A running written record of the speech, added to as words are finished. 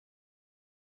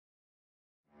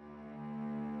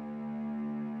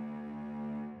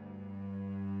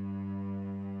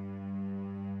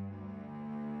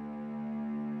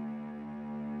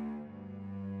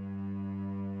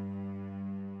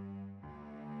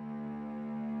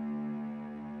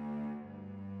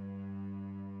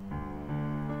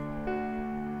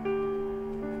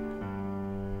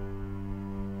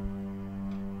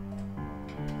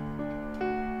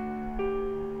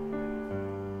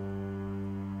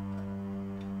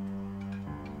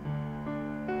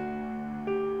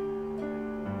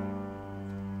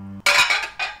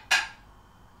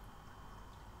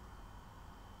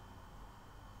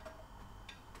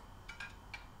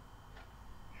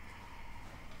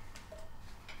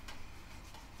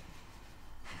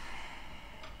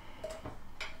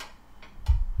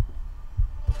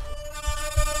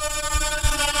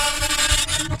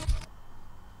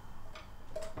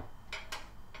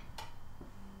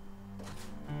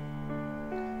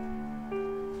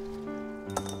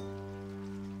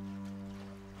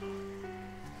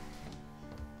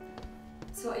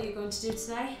So what are you going to do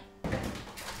today?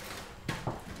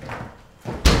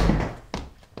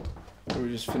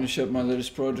 Probably just finish up my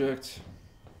latest project.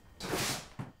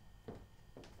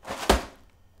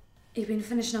 You've been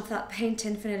finishing off that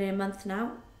painting for nearly a month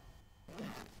now.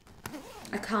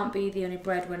 I can't be the only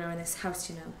breadwinner in this house,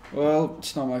 you know. Well,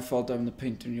 it's not my fault I'm the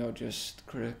painter and you're just the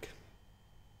critic.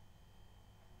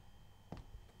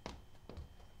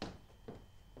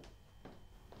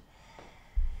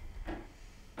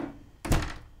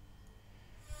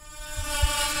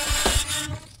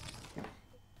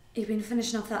 You've been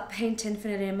finishing off that painting for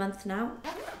nearly a month now.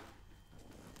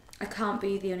 I can't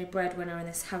be the only breadwinner in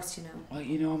this house, you know. Well,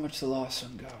 you know how much the last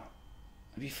one got.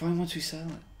 It'll be fine once we sell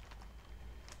it.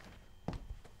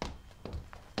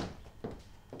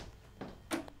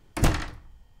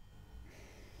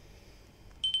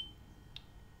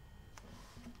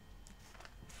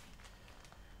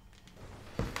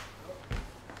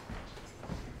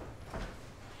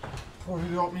 What have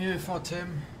you got me here for,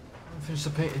 Tim? I haven't finished the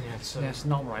painting yet, so... That's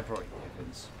not what I brought you here,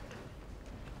 Vince.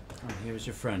 I'm here as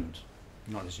your friend,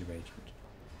 not as your agent.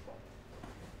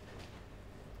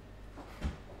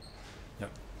 Look,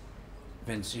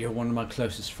 Vince, you're one of my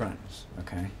closest friends,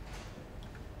 okay?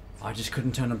 I just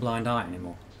couldn't turn a blind eye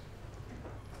anymore.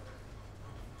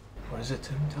 What is it,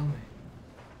 Tim? Tell me.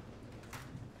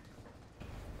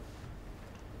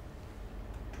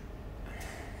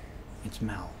 It's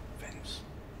Mel, Vince.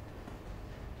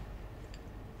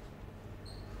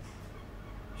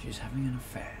 She's having an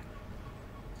affair.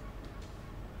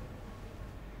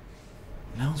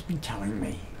 Mel's been telling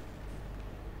me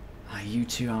how you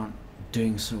two aren't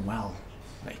doing so well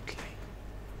lately.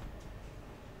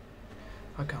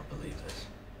 I can't believe this.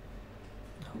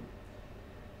 No.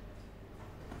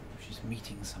 She's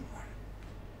meeting someone.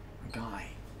 A guy.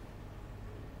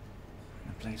 In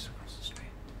a place across the street.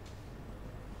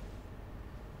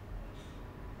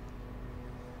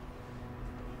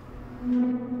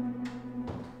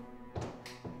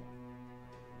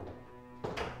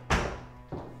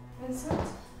 Vincent?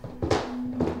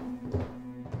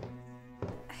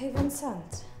 Hey,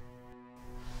 Vincent.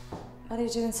 What are you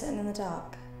doing sitting in the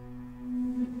dark?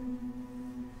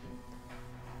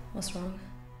 What's wrong?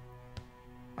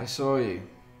 I saw you.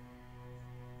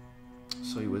 I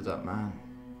saw you with that man.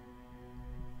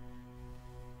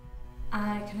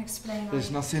 I can explain.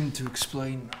 There's nothing to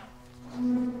explain.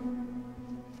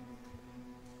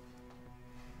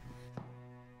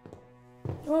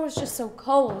 You're always just so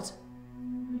cold.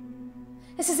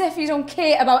 It's as if you don't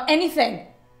care about anything.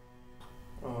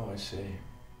 Oh, I see.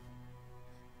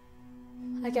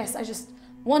 I guess I just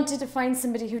wanted to find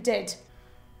somebody who did.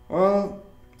 Well,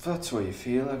 if that's what you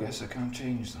feel, I guess I can't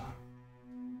change that.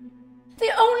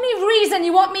 The only reason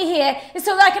you want me here is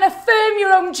so that I can affirm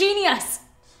your own genius.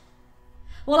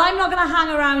 Well, I'm not going to hang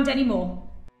around anymore.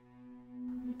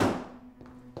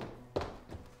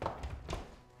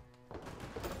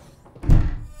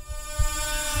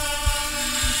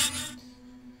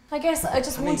 I guess I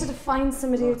just wanted to find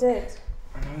somebody who did.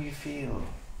 I know you feel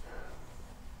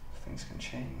things can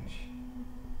change.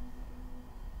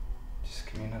 Just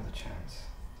give me another chance.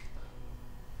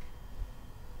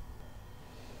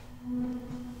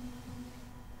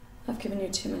 I've given you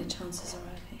too many chances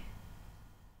already.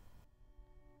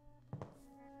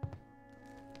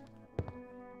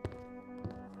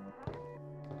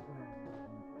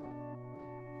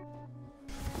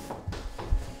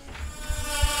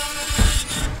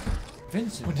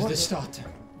 Vincent, When did this start?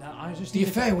 I just The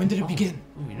affair, when did it begin?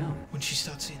 Oh, you know. When she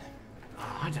started seeing him?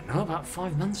 I don't know, about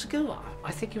 5 months ago.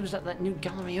 I think it was at that new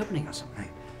gallery opening or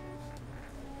something.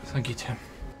 Thank you, Tim.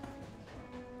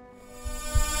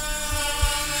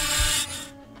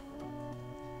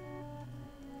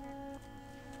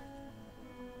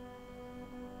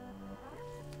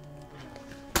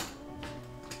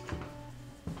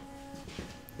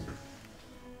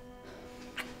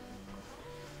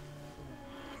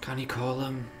 Can you call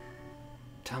him?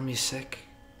 Tell him you're sick.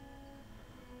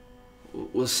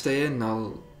 We'll stay in,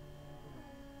 I'll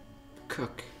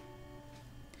cook.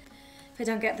 If I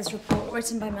don't get this report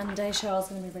written by Monday, Charles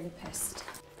is going to be really pissed.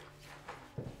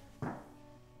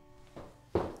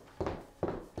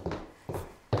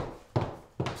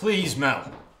 Please,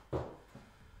 Mel.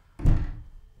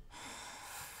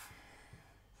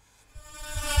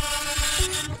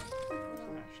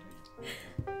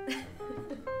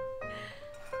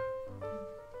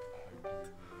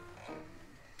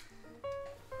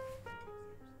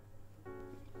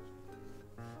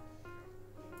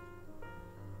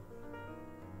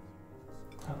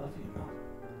 I love you, Mel.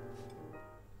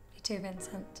 Me too,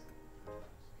 Vincent.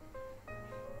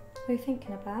 What are you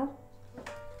thinking about?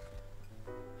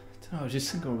 Tell No, I was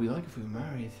just thinking what it'd be like if we were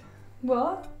married.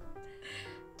 What?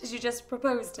 Did you just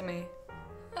propose to me?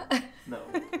 No.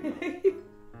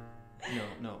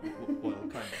 No. Well,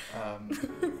 kind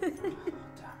of. Damn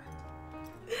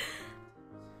it.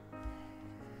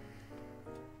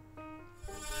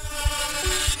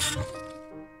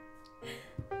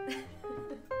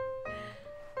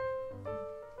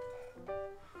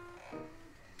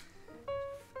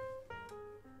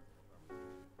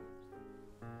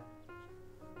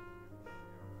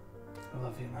 I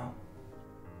love you, Mel.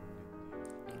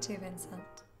 Me too, Vincent.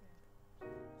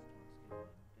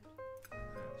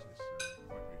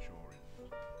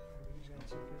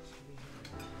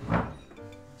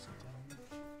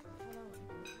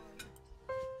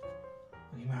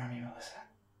 Will you marry me, Melissa?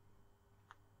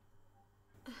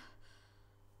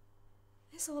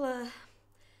 It's all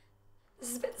this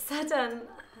is a bit sudden.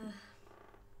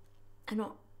 I'm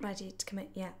not ready to commit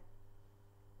yet.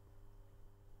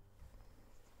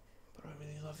 But I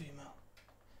really love you, Mel.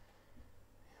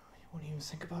 You won't even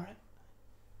think about it?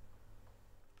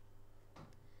 I'm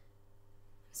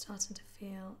starting to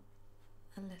feel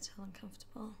a little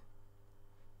uncomfortable.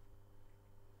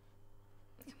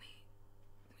 Can we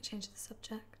change the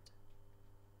subject?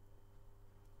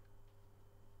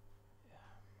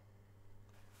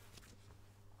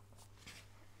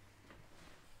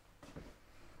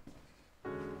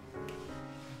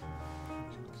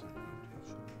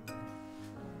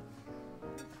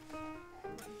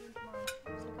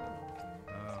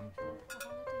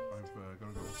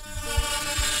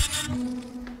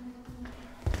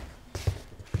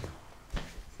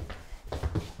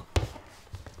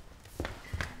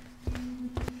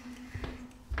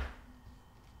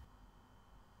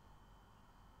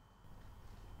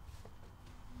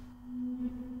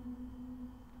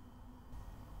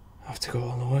 I have to go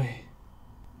all the way.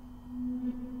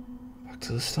 Back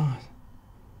to the start.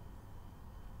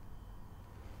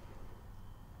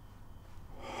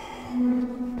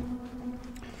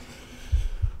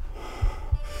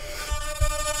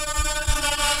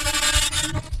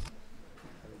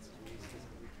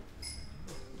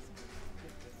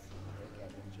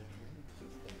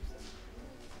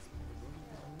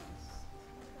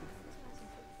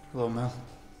 Hello, Mel.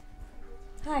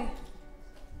 Hi.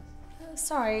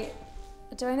 Sorry,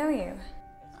 do I know you?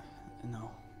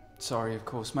 No. Sorry, of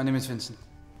course. My name is Vincent.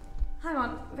 Hang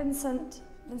on, Vincent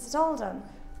Alden.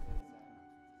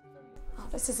 Oh,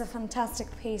 this is a fantastic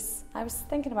piece. I was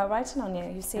thinking about writing on you,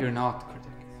 you see. You're not the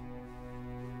critic.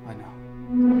 I know.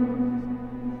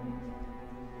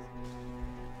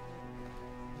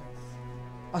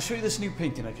 I'll show you this new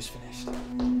painting I just finished.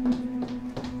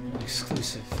 An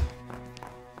exclusive.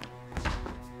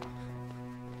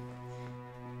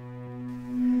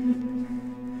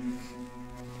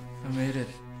 I made it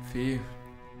for you.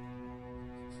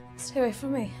 Stay away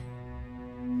from me.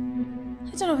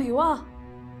 I don't know who you are.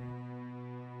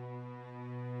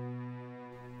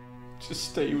 Just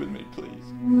stay with me, please.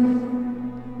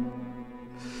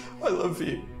 I love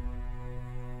you.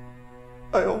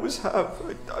 I always have.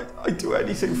 I'd do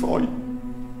anything for you.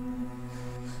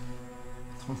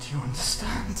 Don't you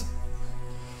understand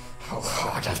how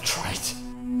hard I've tried?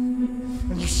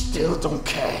 And you still don't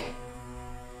care.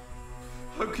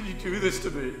 How can you do this to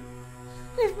me?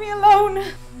 Leave me alone.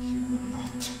 You will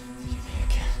not leave me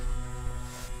again.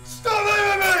 Stop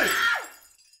leaving me!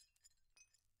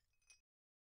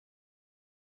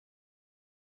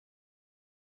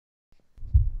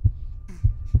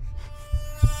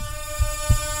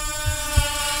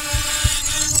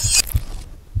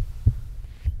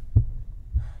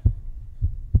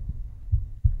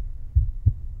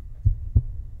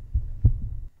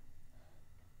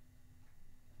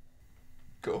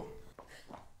 Go.